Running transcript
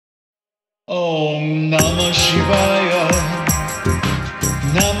Om Namah Shivaya,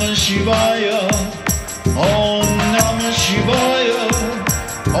 Namah Shivaya, Om Namah Shivaya,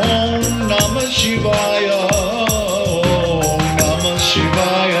 Om Namah Shivaya, Om Namah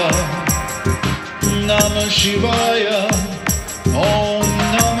Shivaya, Namah Shivaya, Om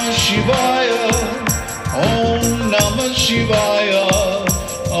Namah Shivaya, Om Namah Shivaya,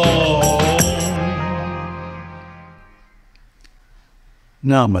 Om.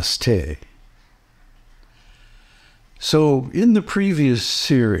 Namaste. So in the previous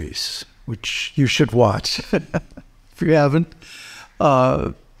series, which you should watch if you haven't,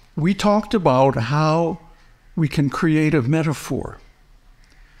 we talked about how we can create a metaphor,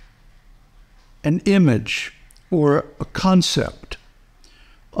 an image, or a concept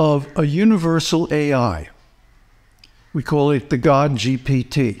of a universal AI. We call it the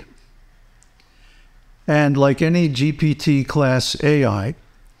GodGPT. And like any GPT-class AI,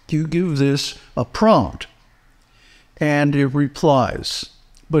 you give this a prompt, and it replies.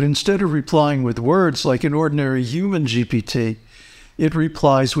 But instead of replying with words like an ordinary human GPT, it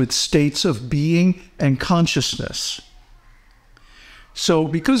replies with states of being and consciousness. So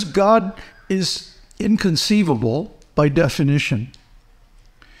because God is inconceivable by definition,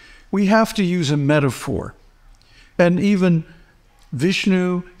 we have to use a metaphor. And even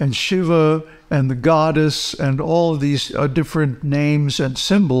Vishnu and Shiva and the goddess and all of these different names and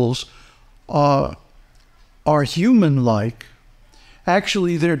symbols are human-like.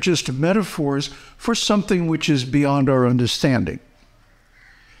 Actually, they're just metaphors for something which is beyond our understanding.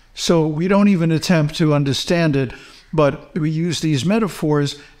 So we don't even attempt to understand it, but we use these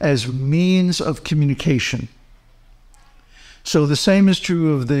metaphors as means of communication. So the same is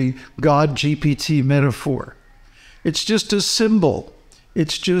true of the GodGPT metaphor. It's just a symbol.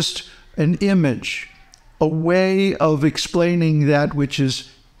 It's just an image, a way of explaining that which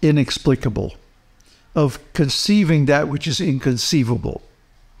is inexplicable, of conceiving that which is inconceivable.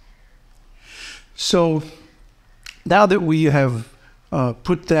 So now that we have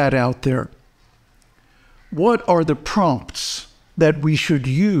put that out there, what are the prompts that we should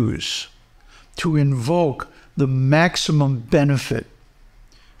use to invoke the maximum benefit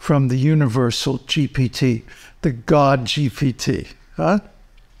from the universal GPT, the GodGPT?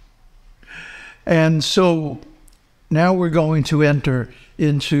 And so now we're going to enter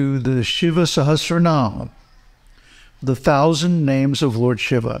into the Śiva-Sahasranāmam, the 1,000 names of Lord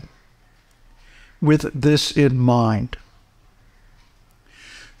Shiva, with this in mind.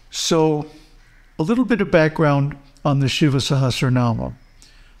 So a little bit of background on the Śiva-Sahasranāmam.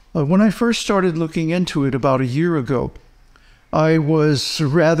 When I first started looking into it about a year ago, I was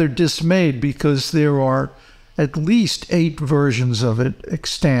rather dismayed because there are at least 8 versions of it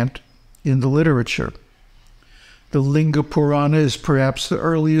extant in the literature. The Linga Purana is perhaps the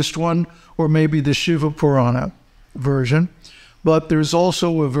earliest one, or maybe the Shiva Purana version. But there's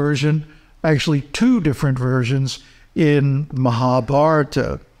also a version, actually 2 different versions, in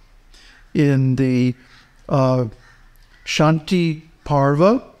Mahabharata, in the Shanti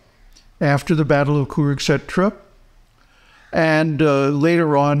Parva, after the Battle of Kurukshetra, and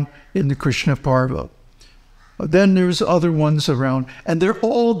later on in the Krishna Parva. Then there's other ones around, and they're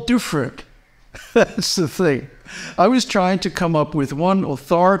all different. That's the thing. I was trying to come up with one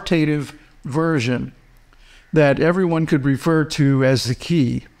authoritative version that everyone could refer to as the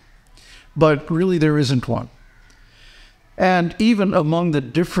key, but really there isn't one. And even among the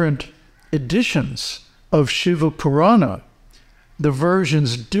different editions of Shiva Purana, the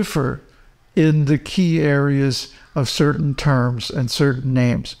versions differ in the key areas of certain terms and certain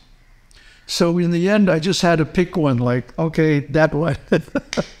names. So in the end, I just had to pick one, like, okay, that one.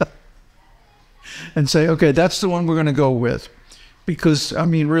 And say, okay, that's the one we're going to go with. Because, I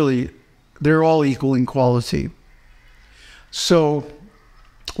mean, really, they're all equal in quality. So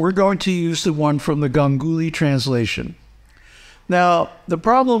we're going to use the one from the Ganguly translation. Now, the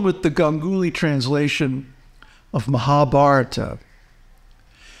problem with the Ganguly translation of Mahabharata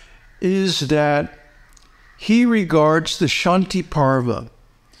is that he regards the Shanti Parva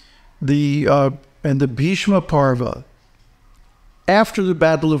and the Bhishma Parva after the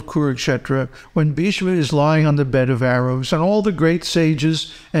Battle of Kurukshetra, when Bhishma is lying on the bed of arrows, and all the great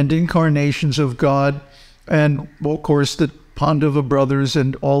sages and incarnations of God, and of course the Pandava brothers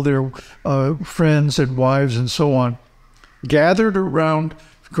and all their friends and wives and so on, gathered around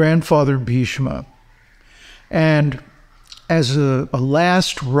grandfather Bhishma. And as a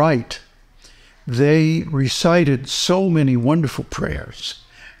last rite, they recited so many wonderful prayers.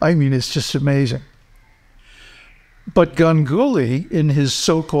 I mean, it's just amazing. But Ganguly, in his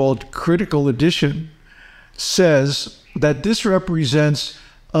so-called critical edition, says that this represents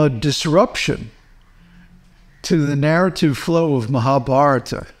a disruption to the narrative flow of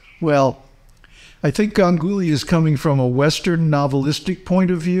Mahabharata? Well, I think Ganguly is coming from a Western novelistic point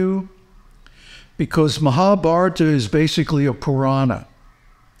of view, because Mahabharata is basically a Purana.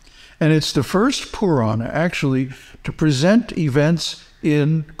 And it's the first Purana, actually, to present events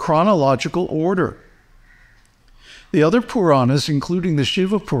in chronological order. The other Puranas, including the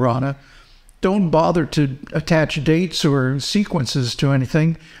Shiva Purana, don't bother to attach dates or sequences to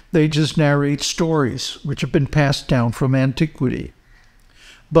anything. They just narrate stories, which have been passed down from antiquity.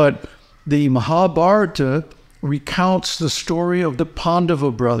 But the Mahabharata recounts the story of the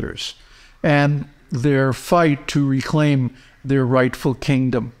Pandava brothers and their fight to reclaim their rightful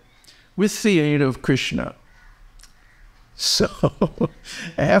kingdom with the aid of Krishna. So,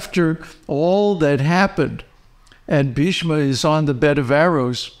 after all that happened, and Bhishma is on the bed of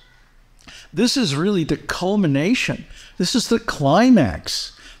arrows, this is really the culmination. This is the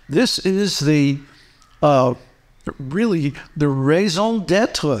climax. This is the really the raison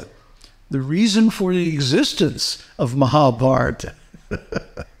d'etre, the reason for the existence of Mahabharata.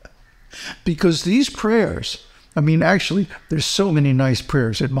 Because these prayers, I mean, actually, there's so many nice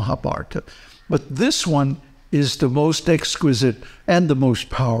prayers in Mahabharata, but this one is the most exquisite and the most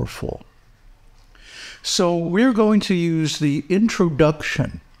powerful. So we're going to use the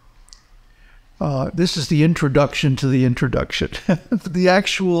introduction. This is the introduction to the introduction. The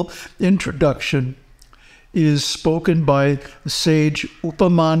actual introduction is spoken by the sage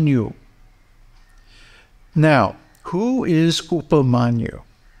Upamanyu. Now, who is Upamanyu?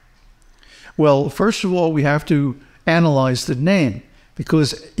 Well, first of all, we have to analyze the name,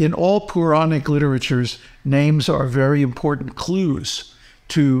 because in all Puranic literatures, names are very important clues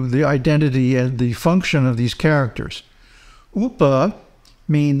to the identity and the function of these characters. Upa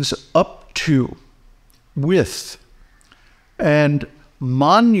means up to, with, and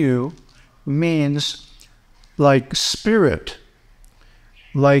Manyu means like spirit,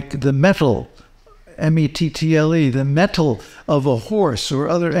 like the metal, M-E-T-T-L-E, the metal of a horse or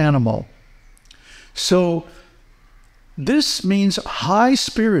other animal. So this means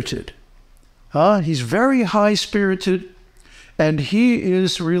high-spirited. He's very high-spirited, and he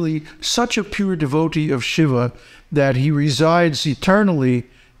is really such a pure devotee of Shiva that he resides eternally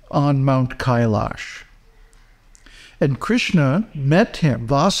on Mount Kailash. And Krishna met him,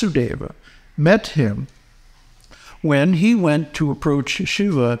 Vasudeva met him, when he went to approach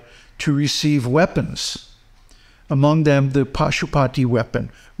Shiva to receive weapons, among them the Pashupati weapon,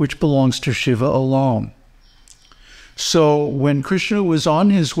 which belongs to Shiva alone. So when Krishna was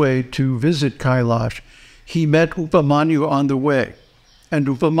on his way to visit Kailash, he met Upamanyu on the way. And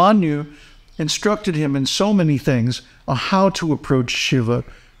Upamanyu instructed him in so many things on how to approach Shiva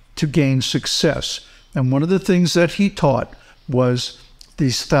to gain success. And one of the things that he taught was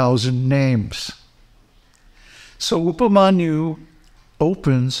these 1,000 names. So Upamanyu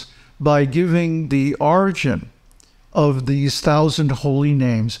opens by giving the origin of these 1,000 holy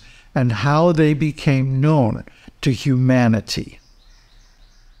names and how they became known to humanity.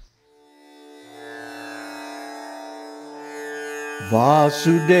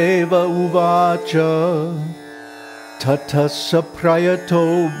 Vasudeva uvacha tatasa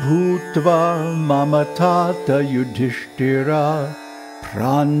prayato bhutva mamatata yudhishthira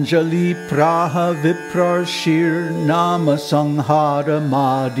pranjali praha viprashir nama sanghara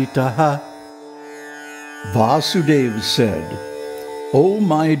maditaha. Vasudeva said, "O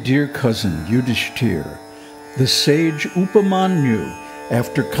my dear cousin Yudhishthir, the sage Upamanyu,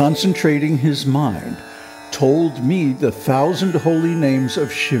 after concentrating his mind, told me the 1,000 holy names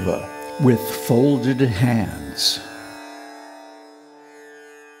of Shiva with folded hands."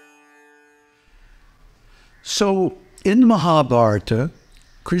 So in Mahabharata,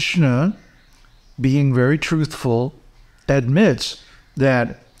 Krishna, being very truthful, admits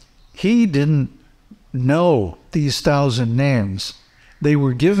that he didn't know these 1,000 names. They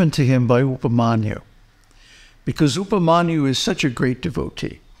were given to him by Upamanyu, because Upamanyu is such a great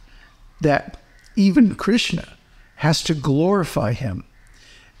devotee that even Krishna has to glorify him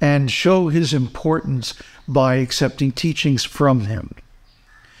and show his importance by accepting teachings from him.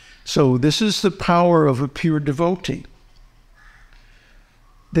 So this is the power of a pure devotee.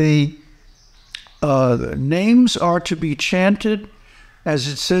 The names are to be chanted, as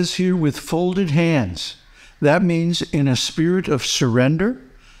it says here, with folded hands. That means in a spirit of surrender,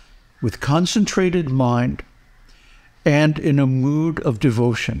 with concentrated mind, and in a mood of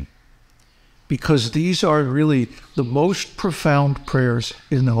devotion, because these are really the most profound prayers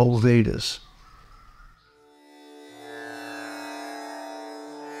in the whole Vedas.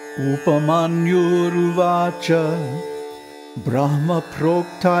 Upamanyuruvacha Brahma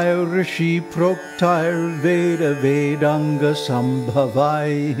proktair rishi proktair veda vedanga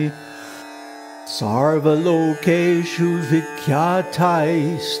sambhavai sarva lokeshu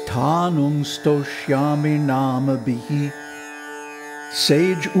vikyatai sthanum stoshyami namabhihi.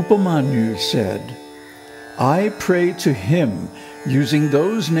 Sage Upamanyu said, I pray to him using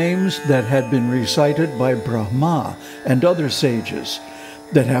those names that had been recited by Brahma and other sages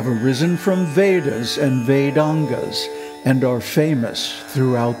that have arisen from Vedas and Vedangas and are famous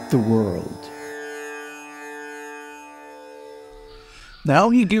throughout the world. Now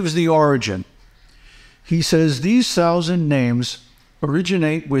he gives the origin. He says these 1,000 names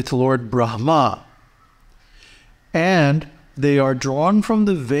originate with Lord Brahma, and they are drawn from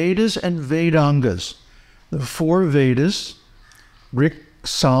the Vedas and Vedangas, the 4 Vedas, Rik,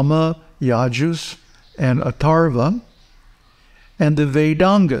 Sama, Yajus, and Atharva, and the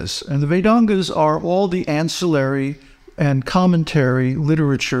Vedangas. And the Vedangas are all the ancillary and commentary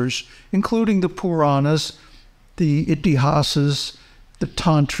literatures, including the Puranas, the Itihasas, the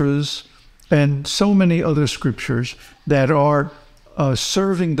Tantras, and so many other scriptures that are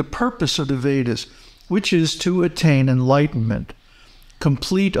serving the purpose of the Vedas, which is to attain enlightenment,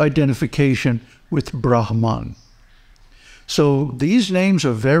 complete identification with Brahman. So these names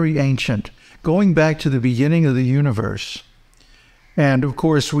are very ancient, going back to the beginning of the universe. And of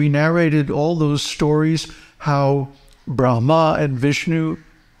course, we narrated all those stories, how Brahma and Vishnu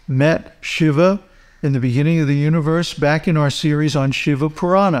met Shiva in the beginning of the universe back in our series on Shiva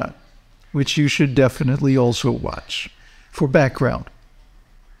Purana, which you should definitely also watch for background.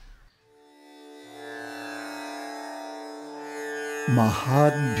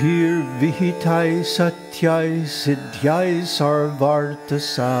 Mahadbhir vihitai satyai siddhyai sarvartha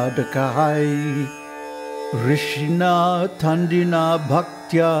sadakahai Rishina tandina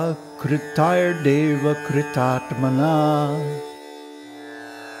bhaktya kritair deva kritatmana.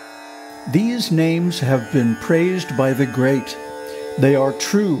 These names have been praised by the great. They are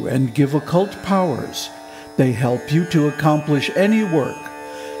true and give occult powers. They help you to accomplish any work,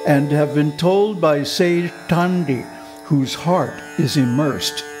 and have been told by sage Tandi, whose heart is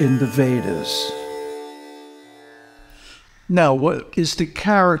immersed in the Vedas. Now, what is the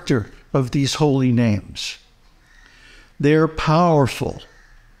character of these holy names? They're powerful.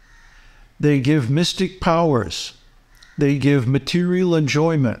 They give mystic powers. They give material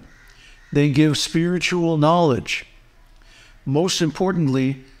enjoyment. They give spiritual knowledge. Most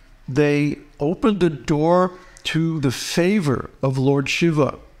importantly, they open the door to the favor of Lord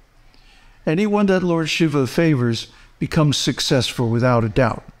Shiva. Anyone that Lord Shiva favors becomes successful without a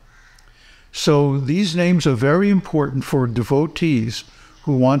doubt. So these names are very important for devotees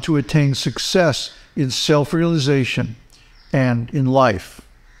who want to attain success in self-realization and in life.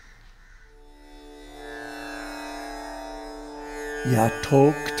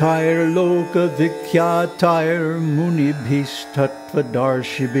 Yatoktair loka vikyatair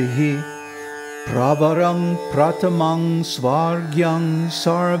munibhistatvadarshibihi pravarang pratamang svargyang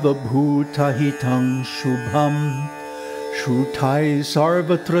sarvabhutahitam shubham Shrutai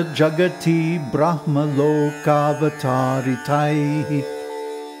sarvatra jagati brahma lokavataritai.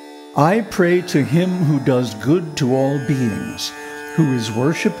 I pray to him who does good to all beings, who is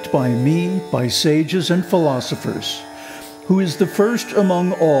worshipped by me, by sages and philosophers, who is the first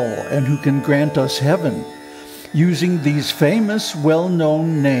among all and who can grant us heaven, using these famous,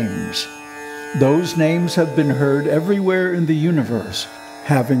 well-known names. Those names have been heard everywhere in the universe,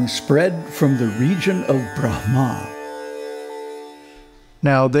 having spread from the region of Brahma.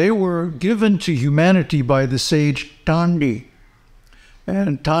 Now, they were given to humanity by the sage Tandi.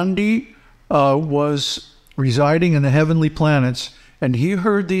 And Tandi was residing in the heavenly planets, and he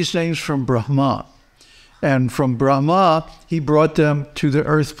heard these names from Brahma. And from Brahma, he brought them to the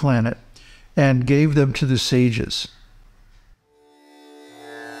earth planet and gave them to the sages.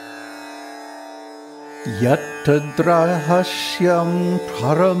 Yattadrahasyam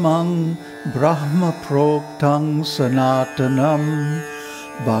paramang brahma proktang sanatanam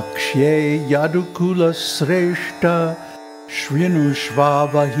Vakshye yadukula sreshta Śrī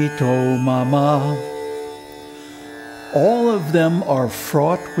ŠIva-sahasranāmam. All of them are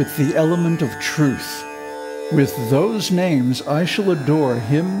fraught with the element of truth. With those names I shall adore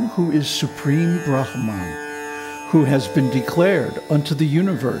him who is Supreme Brahman, who has been declared unto the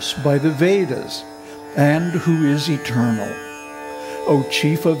universe by the Vedas, and who is eternal. O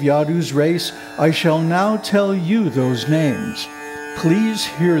chief of Yadu's race, I shall now tell you those names. Please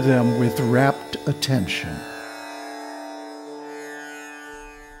hear them with rapt attention.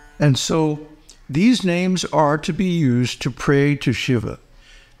 And so these names are to be used to pray to Shiva.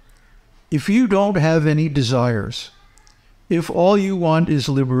 If you don't have any desires, if all you want is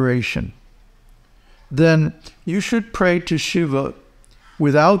liberation, then you should pray to Shiva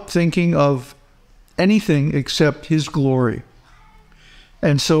without thinking of anything except his glory.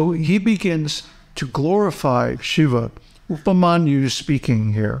 And so he begins to glorify Shiva, Upamanyu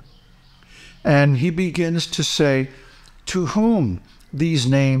speaking here. And he begins to say to whom these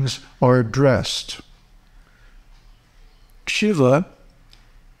names are addressed. Shiva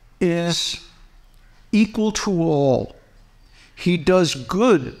is equal to all. He does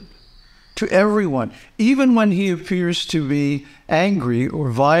good to everyone, even when he appears to be angry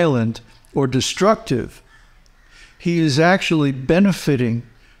or violent or destructive. He is actually benefiting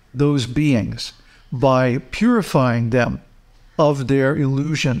those beings by purifying them of their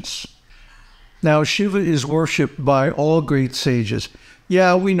illusions. Now, Shiva is worshipped by all great sages.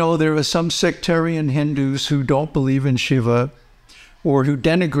 Yeah, we know there are some sectarian Hindus who don't believe in Shiva or who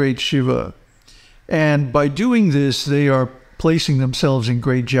denigrate Shiva. And by doing this, they are placing themselves in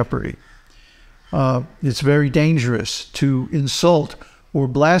great jeopardy. It's very dangerous to insult or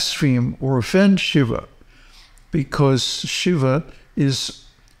blaspheme or offend Shiva, because Shiva is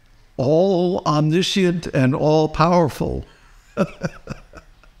all omniscient and all powerful,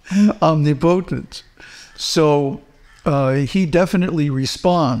 omnipotent. So he definitely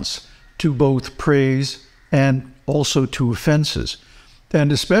responds to both praise and also to offenses,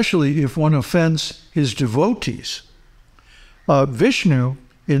 and especially if one offends his devotees. Vishnu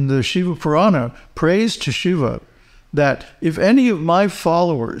in the Shiva Purana prays to Shiva that if any of my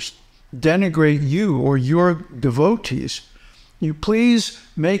followers denigrate you or your devotees, you please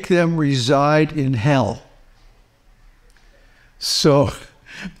make them reside in hell. So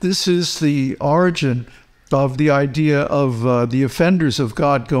this is the origin of the idea of the offenders of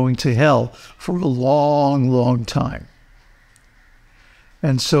God going to hell for a long, long time.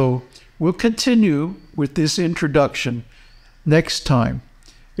 And so we'll continue with this introduction next time.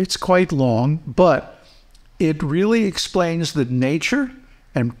 It's quite long, but it really explains the nature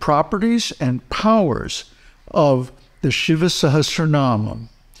and properties and powers of the Śiva-Sahasranāmam.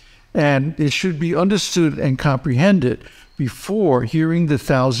 And it should be understood and comprehended before hearing the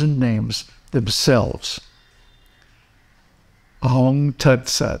 1,000 names themselves. Aum Tat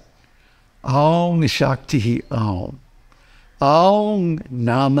Sat. Aum Shakti Aum. Aum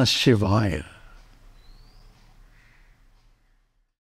Namah Shivaya.